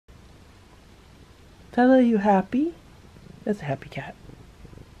Stella, you happy? That's a happy cat.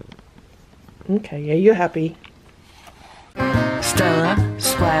 Okay, yeah, you happy. Stella,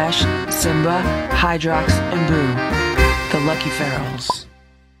 Splash, Simba, Hydrox, and Boo, the Lucky Ferals.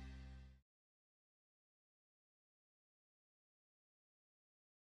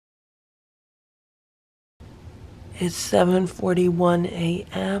 It's 7:41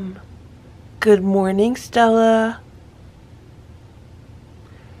 a.m. Good morning, Stella.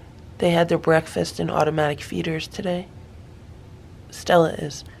 They had their breakfast in automatic feeders today. Stella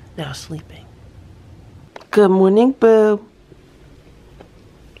is now sleeping. Good morning, Boo.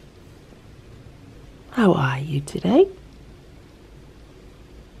 How are you today?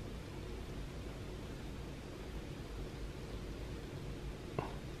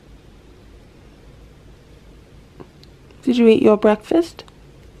 Did you eat your breakfast?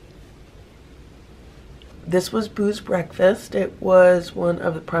 This was Boo's breakfast. It was one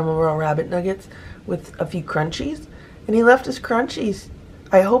of the Primal Raw Rabbit Nuggets with a few crunchies. And he left his crunchies.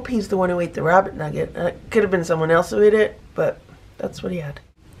 I hope he's the one who ate the rabbit nugget. It could have been someone else who ate it, but that's what he had.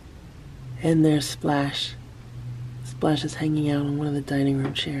 And there's Splash. Splash is hanging out on one of the dining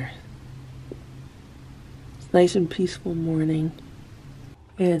room chairs. It's a nice and peaceful morning.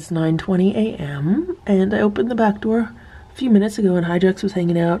 It's 9:20 a.m. and I opened the back door a few minutes ago and Hydrox was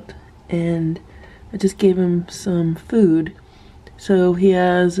hanging out and I just gave him some food. So he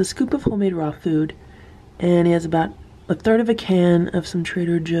has a scoop of homemade raw food and he has about a third of a can of some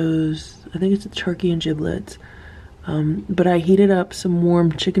Trader Joe's, I think it's a turkey and giblets. But I heated up some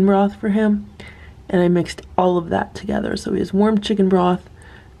warm chicken broth for him and I mixed all of that together. So he has warm chicken broth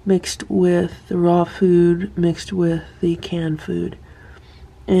mixed with the raw food, mixed with the canned food.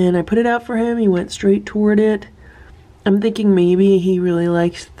 And I put it out for him. He went straight toward it. I'm thinking maybe he really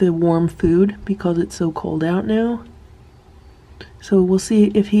likes the warm food because it's so cold out now. So we'll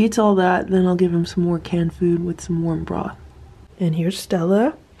see if he eats all that, then I'll give him some more canned food with some warm broth. And here's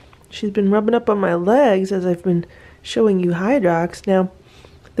Stella. She's been rubbing up on my legs as I've been showing you Hydrox. Now,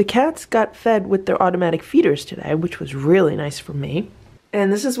 the cats got fed with their automatic feeders today, which was really nice for me.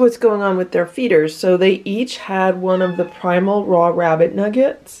 And this is what's going on with their feeders. So they each had one of the Primal Raw Rabbit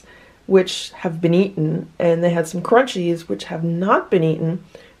Nuggets, which have been eaten, and they had some crunchies, which have not been eaten.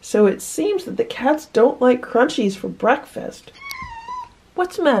 So it seems that the cats don't like crunchies for breakfast.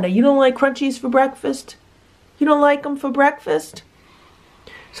 What's the matter? You don't like crunchies for breakfast? You don't like them for breakfast?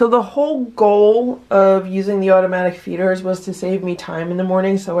 So the whole goal of using the automatic feeders was to save me time in the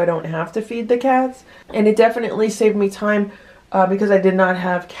morning so I don't have to feed the cats. And it definitely saved me time because I did not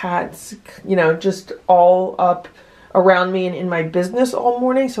have cats, you know, just all up around me and in my business all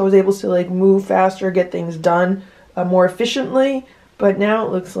morning. So I was able to like move faster, get things done more efficiently. But now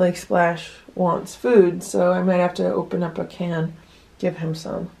it looks like Splash wants food, so I might have to open up a can, give him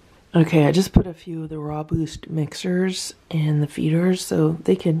some. Okay, I just put a few of the Raw Boost mixers in the feeders so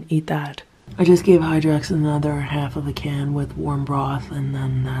they can eat that. I just gave Hydrox another half of a can with warm broth and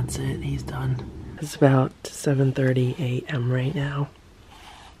then that's it, he's done. It's about 7:30 a.m. right now.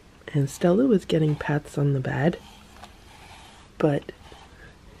 And Stella was getting pats on the bed, but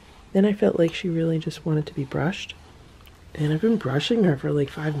then I felt like she really just wanted to be brushed. And I've been brushing her for like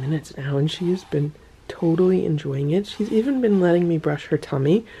 5 minutes now and she's been totally enjoying it. She's even been letting me brush her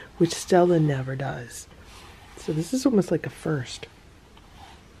tummy, which Stella never does. So this is almost like a first.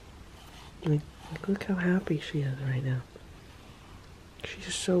 Like, look how happy she is right now.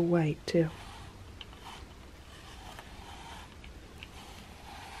 She's so white too.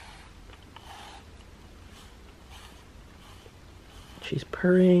 She's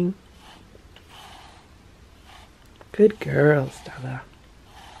purring. Good girl, Stella.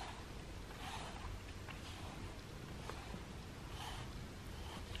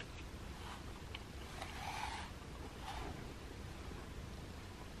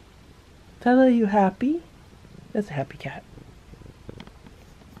 Stella, you happy? That's a happy cat.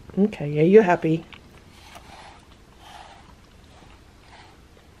 Okay, yeah, you happy.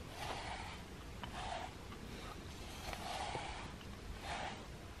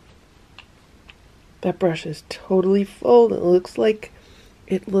 That brush is totally full. It looks like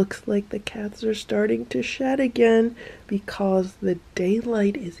the cats are starting to shed again because the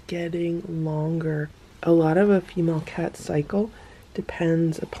daylight is getting longer. A lot of a female cat cycle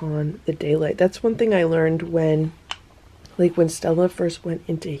depends upon the daylight. That's one thing I learned when Stella first went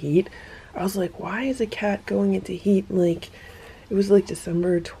into heat. I was like, why is a cat going into heat? Like, it was like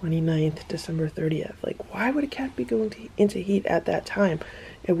December 29th, December 30th. Like, why would a cat be going into heat at that time?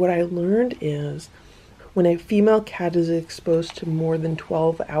 And what I learned is when a female cat is exposed to more than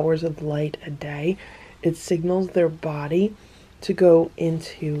 12 hours of light a day, it signals their body to go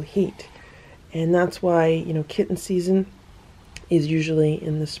into heat. And that's why, you know, kitten season is usually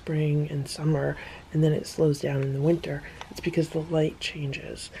in the spring and summer, and then it slows down in the winter. It's because the light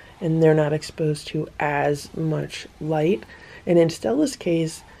changes and they're not exposed to as much light. And in Stella's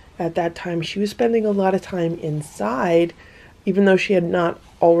case, at that time, she was spending a lot of time inside, even though she had not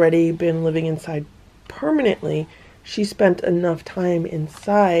already been living inside permanently. She spent enough time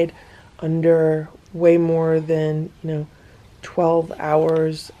inside, under way more than, 12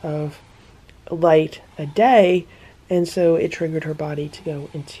 hours of light a day, and so it triggered her body to go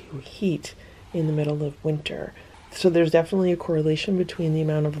into heat in the middle of winter. So there's definitely a correlation between the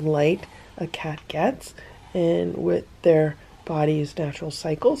amount of light a cat gets and with their body's natural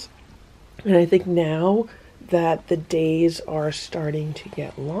cycles. And I think now that the days are starting to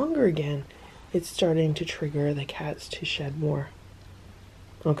get longer again, it's starting to trigger the cats to shed more.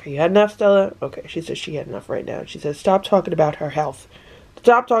 Okay, you had enough, Stella? Okay, she says she had enough right now. She says, stop talking about her health.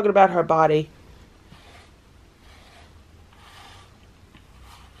 Stop talking about her body.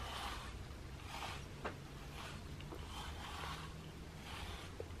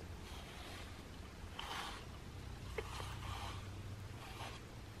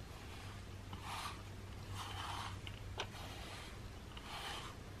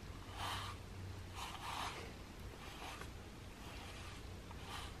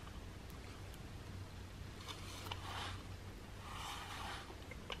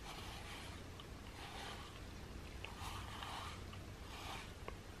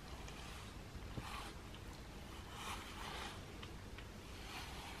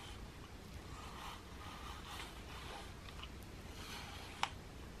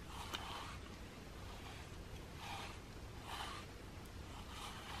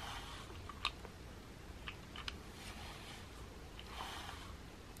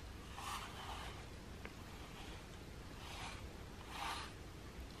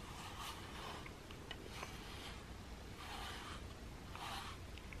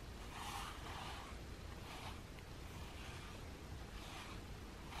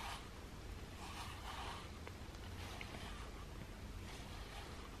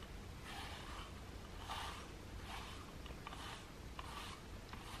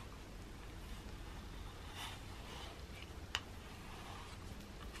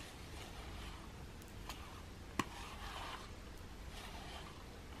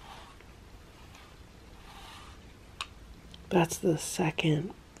 That's the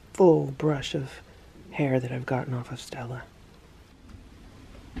second full brush of hair that I've gotten off of Stella.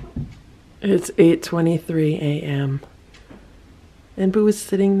 It's 8:23 a.m. and Boo is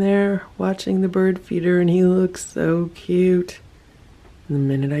sitting there watching the bird feeder, and he looks so cute. And the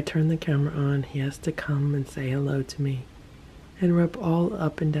minute I turn the camera on, he has to come and say hello to me and rub all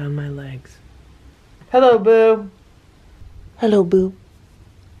up and down my legs. Hello, Boo. Hello, Boo.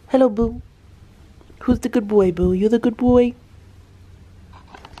 Hello, Boo. Who's the good boy, Boo? You're the good boy?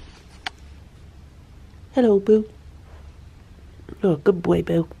 Hello, Boo. Oh, good boy,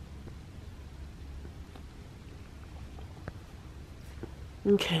 Boo.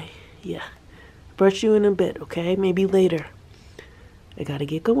 Okay, yeah. Brush you in a bit, okay? Maybe later. I gotta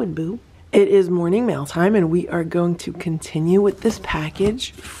get going, Boo. It is morning mail time, and we are going to continue with this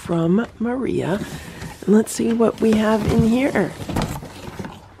package from Maria. And let's see what we have in here.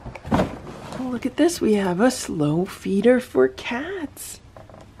 Oh, look at this. We have a slow feeder for cats.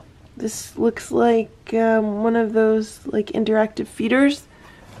 This looks like one of those like interactive feeders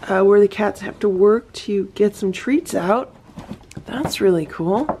where the cats have to work to get some treats out. That's really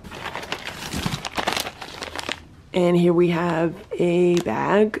cool. And here we have a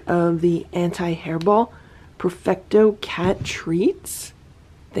bag of the anti-hairball Perfecto cat treats.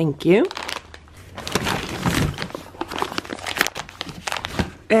 Thank you.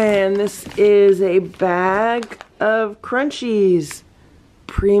 And this is a bag of crunchies.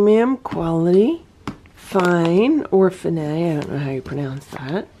 Premium quality, fine, or finet, I don't know how you pronounce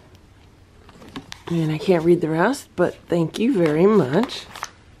that. And I can't read the rest, but thank you very much.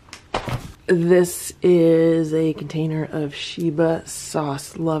 This is a container of Sheba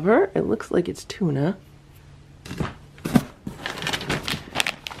Sauce Lover. It looks like it's tuna.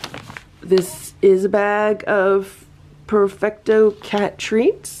 This is a bag of Perfecto cat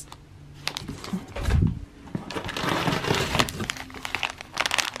treats.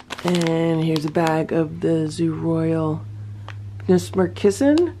 And here's a bag of the Zoo Royal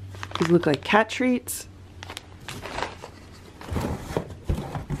Nusmerkissen. These look like cat treats.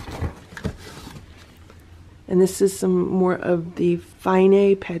 And this is some more of the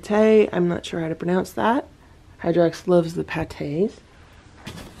Fine Pate. I'm not sure how to pronounce that. Hydrox loves the pates.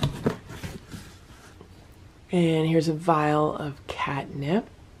 And here's a vial of catnip.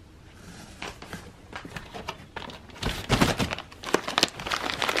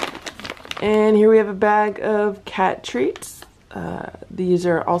 And here we have a bag of cat treats. These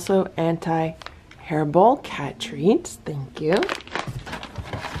are also anti-hairball cat treats. Thank you.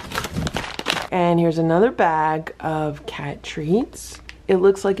 And here's another bag of cat treats. It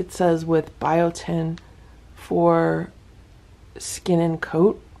looks like it says with biotin for skin and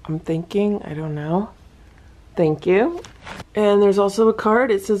coat. I'm thinking, I don't know. Thank you. And there's also a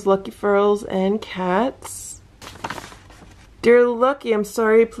card. It says Lucky Furls and Cats. Dear Lucky, I'm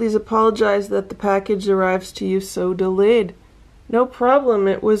sorry. Please apologize that the package arrives to you so delayed. No problem.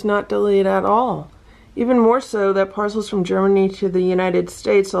 It was not delayed at all. Even more so that parcels from Germany to the United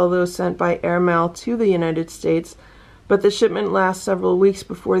States, although sent by airmail to the United States, but the shipment lasts several weeks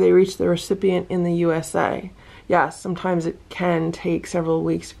before they reach the recipient in the USA. Yes, sometimes it can take several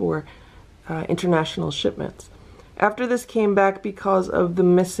weeks for international shipments. After this came back because of the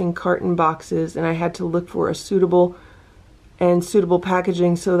missing carton boxes, and I had to look for a suitable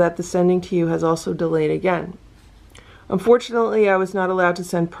packaging, so that the sending to you has also delayed again. Unfortunately, I was not allowed to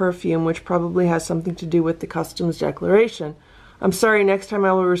send perfume, which probably has something to do with the customs declaration. I'm sorry, next time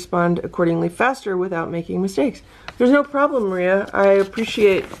I will respond accordingly faster without making mistakes. There's no problem, Maria. I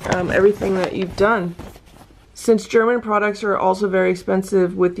appreciate everything that you've done. Since German products are also very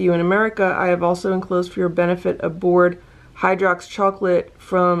expensive with you in America, I have also enclosed for your benefit a board Hydrox chocolate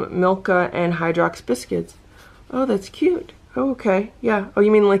from Milka and Hydrox biscuits. Oh, that's cute. Oh, okay. Yeah. Oh,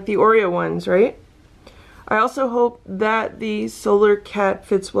 you mean like the Oreo ones, right? I also hope that the solar cat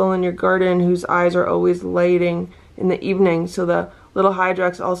fits well in your garden, whose eyes are always lighting in the evening, so the little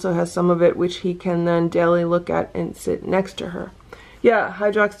Hydrox also has some of it, which he can then daily look at and sit next to her. Yeah,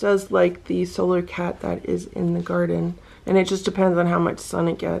 Hydrox does like the solar cat that is in the garden, and it just depends on how much sun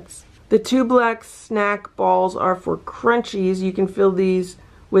it gets. The 2 black snack balls are for crunchies. You can fill these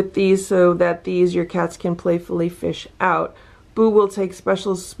with these so that your cats can playfully fish out. Boo will take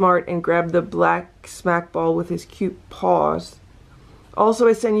special smart and grab the black smack ball with his cute paws. Also,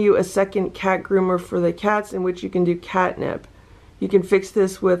 I send you a second cat groomer for the cats, in which you can do catnip. You can fix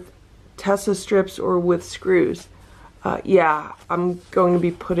this with Tessa strips or with screws. Yeah, I'm going to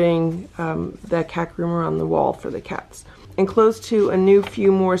be putting the cat groomer on the wall for the cats. Enclosed to a new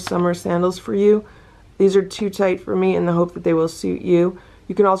few more summer sandals for you. These are too tight for me in the hope that they will suit you.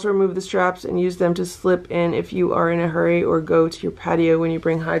 You can also remove the straps and use them to slip in if you are in a hurry or go to your patio when you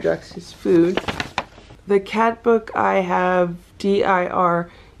bring Hydrox his food. The cat book I have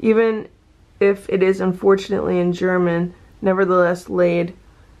DIR, even if it is unfortunately in German, nevertheless laid.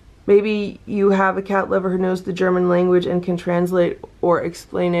 Maybe you have a cat lover who knows the German language and can translate or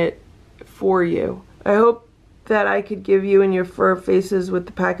explain it for you. I hope that I could give you and your fur faces with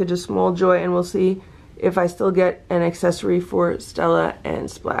the package a small joy, and we'll see if I still get an accessory for Stella and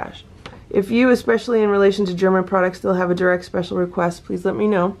Splash. If you, especially in relation to German products, still have a direct special request, please let me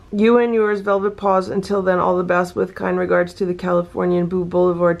know. You and yours, Velvet Paws. Until then, all the best, with kind regards to the Californian Boo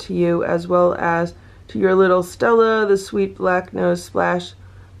Boulevard to you, as well as to your little Stella, the sweet black nose Splash,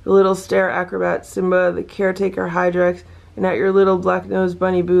 the little stair acrobat Simba, the caretaker Hydrox, and at your little black nose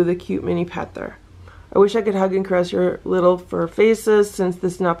bunny Boo, the cute mini Panther. I wish I could hug and caress your little fur faces. Since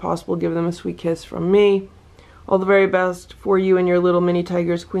this is not possible, give them a sweet kiss from me. All the very best for you and your little mini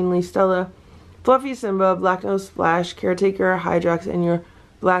tigers, Queenly Stella, Fluffy Simba, Black Nose Splash, Caretaker Hydrox, and your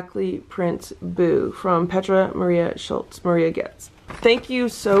Blackly Prince Boo. From Petra Maria Schultz, Maria Gotz. Thank you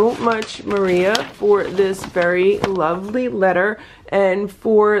so much, Maria, for this very lovely letter and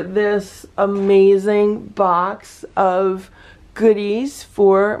for this amazing box of goodies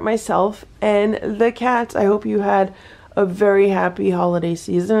for myself and the cats. I hope you had a very happy holiday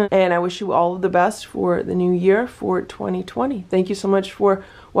season, and I wish you all of the best for the new year for 2020. Thank you so much for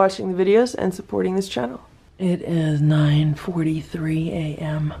watching the videos and supporting this channel. It is 9:43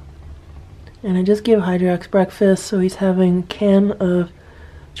 a.m. and I just gave Hydrox breakfast, so he's having a can of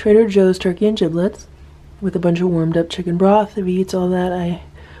Trader Joe's turkey and giblets with a bunch of warmed up chicken broth. If he eats all that, I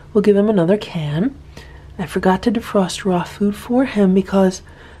will give him another can. I forgot to defrost raw food for him because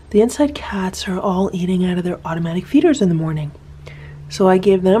the inside cats are all eating out of their automatic feeders in the morning. So I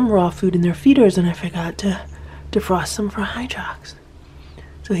gave them raw food in their feeders, and I forgot to defrost them for Hydrox.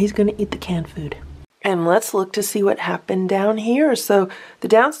 So he's going to eat the canned food. And let's look to see what happened down here. So the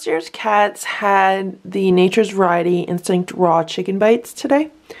downstairs cats had the Nature's Variety Instinct raw chicken bites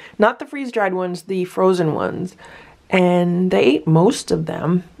today. Not the freeze-dried ones, the frozen ones. And they ate most of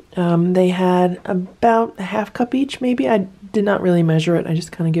them. They had about a half cup each, maybe. I did not really measure it. I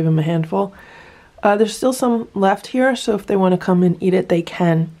just kind of give them a handful. There's still some left here, so if they want to come and eat it, they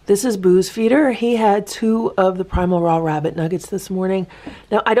can. This is Boo's feeder. He had 2 of the Primal Raw Rabbit Nuggets this morning.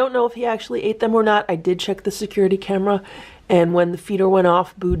 Now, I don't know if he actually ate them or not. I did check the security camera, And when the feeder went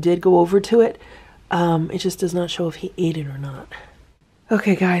off, Boo did go over to it. It just does not show if he ate it or not.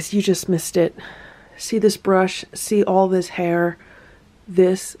 Okay, guys, you just missed it. See this brush? See all this hair?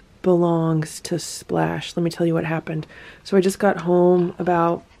 This belongs to Splash. Let me tell you what happened. So I just got home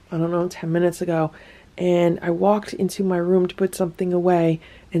about, I don't know, 10 minutes ago, and I walked into my room to put something away,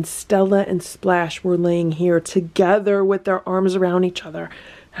 and Stella and Splash were laying here together with their arms around each other.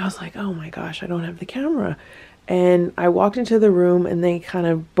 And I was like, oh my gosh, I don't have the camera. And I walked into the room and they kind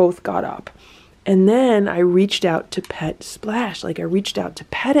of both got up. And then I reached out to pet Splash. Like, I reached out to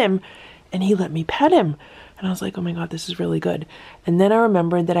pet him and he let me pet him. And I was like, oh my God, this is really good. And then I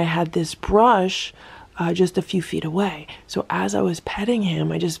remembered that I had this brush just a few feet away. So as I was petting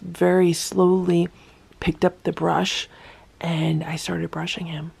him, I just very slowly picked up the brush and I started brushing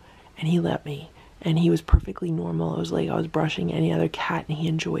him. And he let me. And he was perfectly normal. It was like I was brushing any other cat and he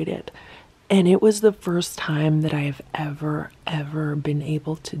enjoyed it. And it was the first time that I have ever been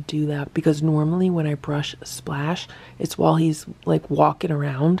able to do that, because normally when I brush Splash, it's while he's like walking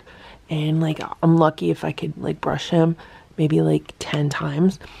around, and like I'm lucky if I could like brush him maybe like 10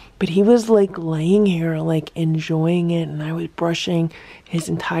 times. But he was like laying here like enjoying it, and I was brushing his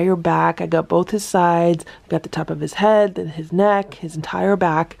entire back. I got both his sides, I got the top of his head, then his neck, his entire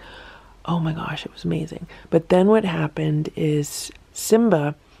back. Oh my gosh, it was amazing. But then what happened is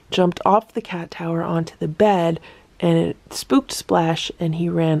Simba jumped off the cat tower onto the bed, and it spooked Splash and he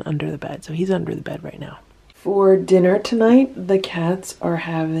ran under the bed. So he's under the bed right now. For dinner tonight, the cats are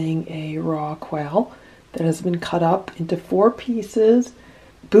having a raw quail that has been cut up into 4 pieces.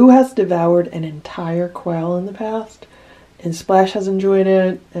 Boo has devoured an entire quail in the past, and Splash has enjoyed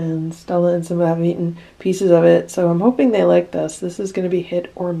it, and Stella and Simba have eaten pieces of it. So I'm hoping they like this. This is going to be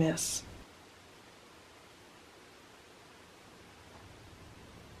hit or miss.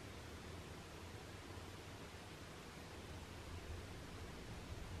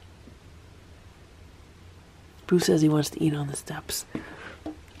 Boo says he wants to eat on the steps.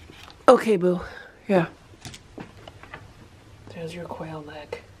 Okay, Boo. Yeah. There's your quail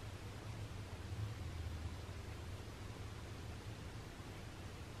leg.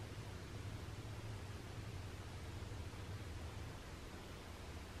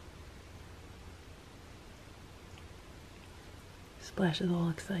 Splash is all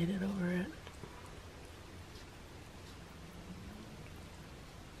excited over it.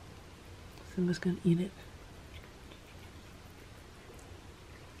 Simba's gonna eat it.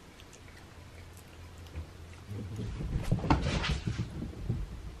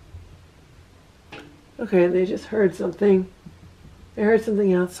 Okay, they just heard something. They heard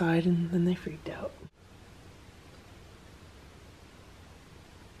something outside and then they freaked out.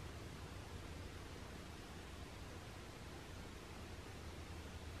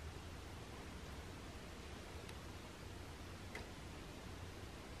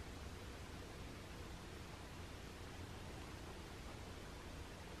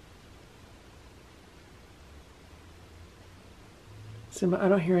 Simba, I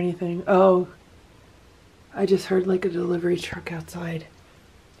don't hear anything. Oh. I just heard like a delivery truck outside,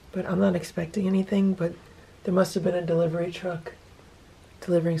 but I'm not expecting anything, but there must have been a delivery truck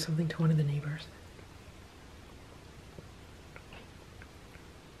delivering something to one of the neighbors.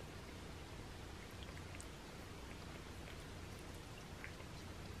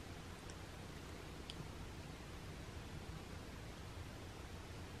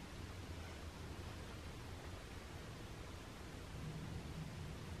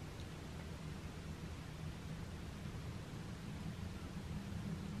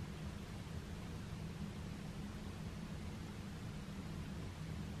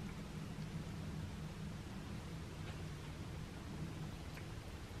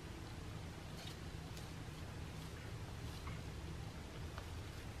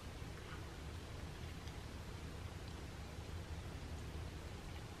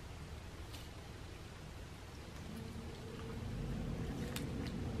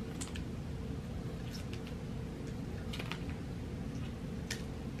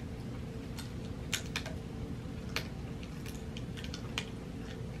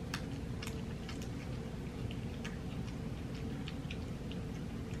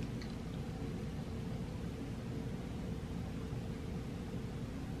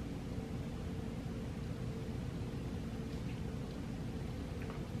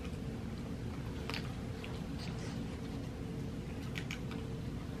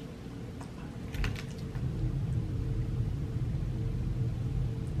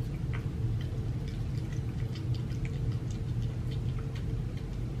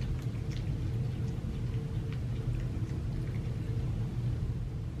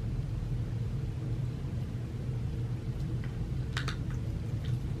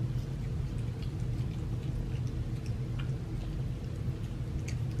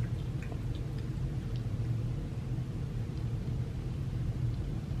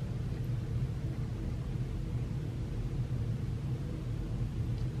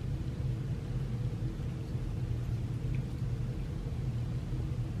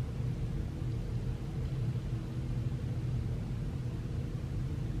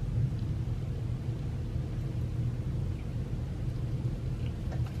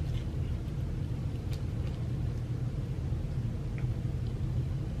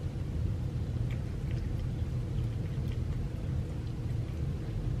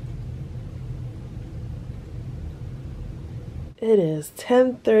 It is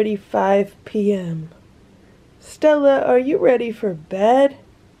 10:35 p.m. Stella, are you ready for bed?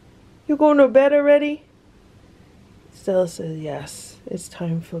 You going to bed already? Stella says yes, it's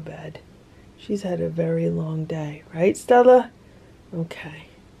time for bed. She's had a very long day, right, Stella? Okay.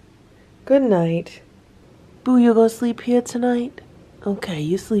 Good night. Boo, you go sleep here tonight? Okay,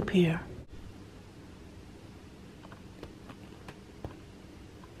 you sleep here.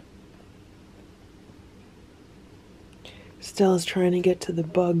 Stella's trying to get to the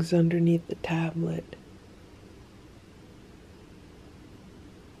bugs underneath the tablet.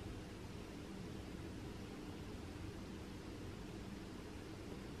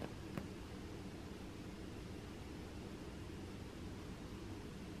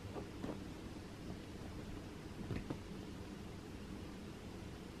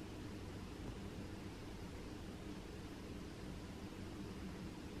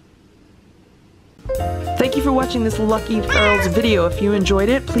 Thank you for watching this Lucky Ferals video. If you enjoyed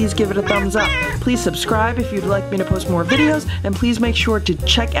it, please give it a thumbs up. Please subscribe if you'd like me to post more videos, and please make sure to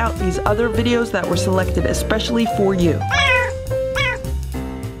check out these other videos that were selected especially for you.